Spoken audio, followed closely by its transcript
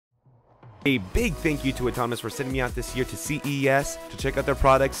A big thank you to Autonomous for sending me out this year to CES to check out their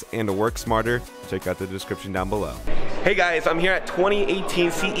products and to work smarter. Check out the description down below. Hey guys, I'm here at 2018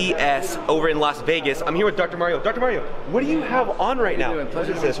 CES over in Las Vegas. I'm here with Dr. Mario. Dr. Mario, what do you have on right now?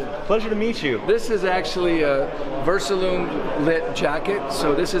 Pleasure to meet you. Pleasure to meet you. This is actually a Versalume lit jacket.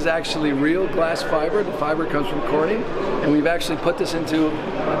 So this is actually real glass fiber. The fiber comes from Corning, and we've actually put this into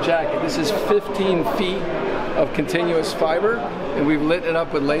a jacket. This is 15 feet of continuous fiber, and we've lit it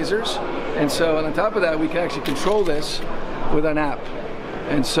up with lasers. And so on top of that, we can actually control this with an app.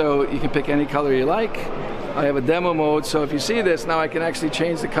 And so you can pick any color you like. I have a demo mode, so if you see this, now I can actually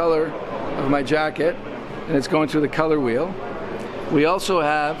change the color of my jacket, and it's going through the color wheel. We also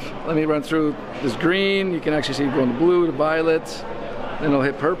have, let me run through this green. You can actually see it going to blue, to violet, then it'll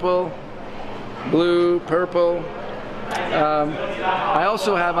hit purple, blue, purple. I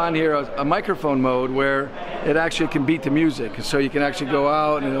also have on here a microphone mode where it actually can beat the music. So you can actually go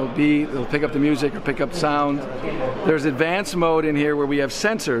out and it'll pick up the music or pick up sound. There's advanced mode in here where we have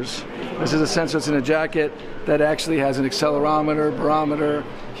sensors. This is a sensor that's in a jacket that actually has an accelerometer, barometer,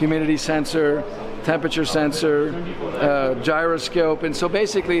 humidity sensor, temperature sensor, gyroscope. And so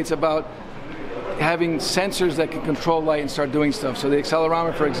basically it's about having sensors that can control light and start doing stuff. So the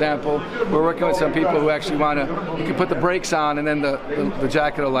accelerometer, for example, we're working with some people who actually want to, you can put the brakes on and then the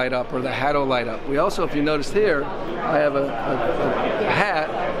jacket will light up or the hat will light up. We also, if you noticed here, I have a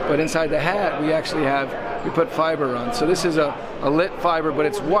hat, but inside the hat we put fiber on. So this is a lit fiber, but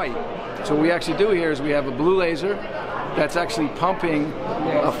it's white. So what we actually do here is we have a blue laser that's actually pumping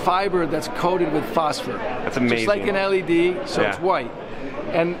a fiber that's coated with phosphor. That's amazing. Just like an LED, so it's white.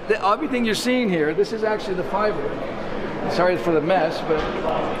 And everything you're seeing here, this is actually the fiber. Sorry for the mess,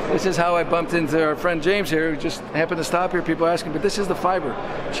 but this is how I bumped into our friend James here, who just happened to stop here. People asking, but this is the fiber.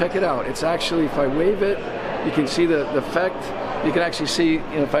 Check it out. It's actually, if I wave it, you can see the effect. You can actually see,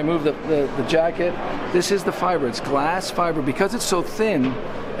 if I move the jacket, this is the fiber. It's glass fiber. Because it's so thin,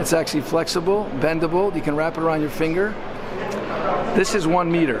 it's actually flexible, bendable. You can wrap it around your finger. This is 1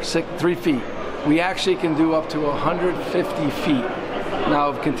 meter, 3 feet. We actually can do up to 150 feet now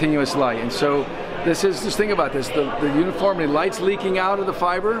of continuous light. And so this is, just think about this, the uniformity, light's leaking out of the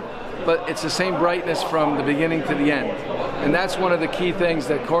fiber, but it's the same brightness from the beginning to the end. And that's one of the key things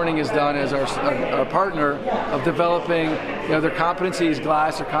that Corning has done as our partner of developing, their competency is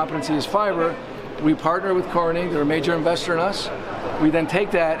glass, their competency is fiber. We partner with Corning, they're a major investor in us. We then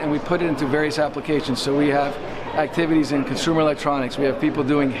take that and we put it into various applications. So we have activities in consumer electronics. We have people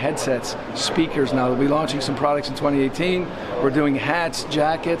doing headsets, speakers now. We'll be launching some products in 2018. We're doing hats,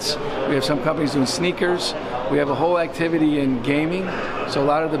 jackets. We have some companies doing sneakers. We have a whole activity in gaming. So a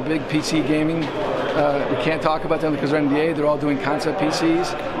lot of the big PC gaming, we can't talk about them because they're NDA. They're all doing concept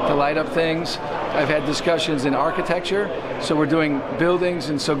PCs to light up things. I've had discussions in architecture. So we're doing buildings.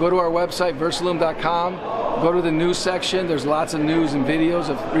 And so go to our website, versalume.com. Go to the news section. There's lots of news and videos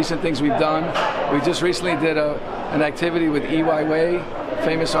of recent things we've done. We just recently did an activity with E.Y. Way,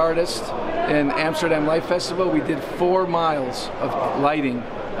 famous artist, in Amsterdam Light Festival. We did 4 miles of lighting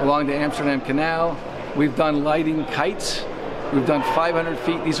along the Amsterdam Canal. We've done lighting kites. We've done 500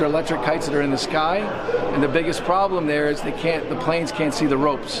 feet. These are electric kites that are in the sky. And the biggest problem there is the planes can't see the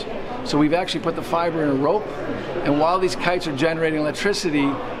ropes. So we've actually put the fiber in a rope. And while these kites are generating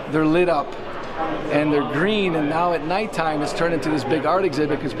electricity, they're lit up. And they're green, and now at nighttime it's turned into this big art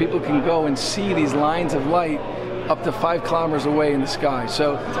exhibit because people can go and see these lines of light up to 5 kilometers away in the sky.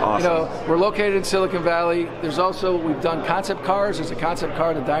 So, awesome. We're located in Silicon Valley. There's also, we've done concept cars. There's a concept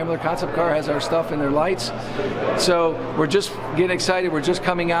car, the Daimler concept car has our stuff in their lights. So we're just getting excited. We're just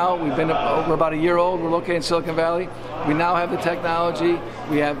coming out. We're about a year old. We're located in Silicon Valley. We now have the technology.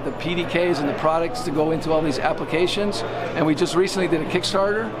 We have the PDKs and the products to go into all these applications. And we just recently did a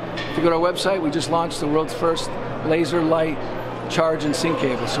Kickstarter. If you go to our website, we just launched the world's first laser light charge and sync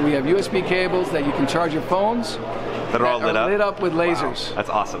cable. So we have USB cables that you can charge your phones that are all lit up with lasers. Wow. That's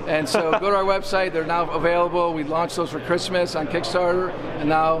awesome. And so go to our website. They're now available. We launched those for Christmas on Kickstarter. And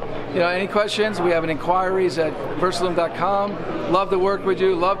now, any questions, we have an inquiries at versalume.com. Love to work with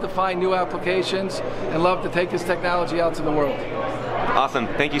you. Love to find new applications and love to take this technology out to the world. Awesome.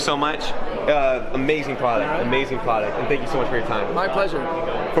 Thank you so much. Amazing product. Amazing product. And thank you so much for your time. My pleasure.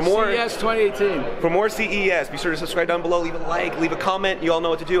 For more CES 2018. For more CES, be sure to subscribe down below, leave a like, leave a comment. You all know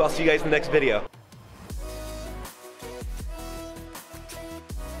what to do. I'll see you guys in the next video.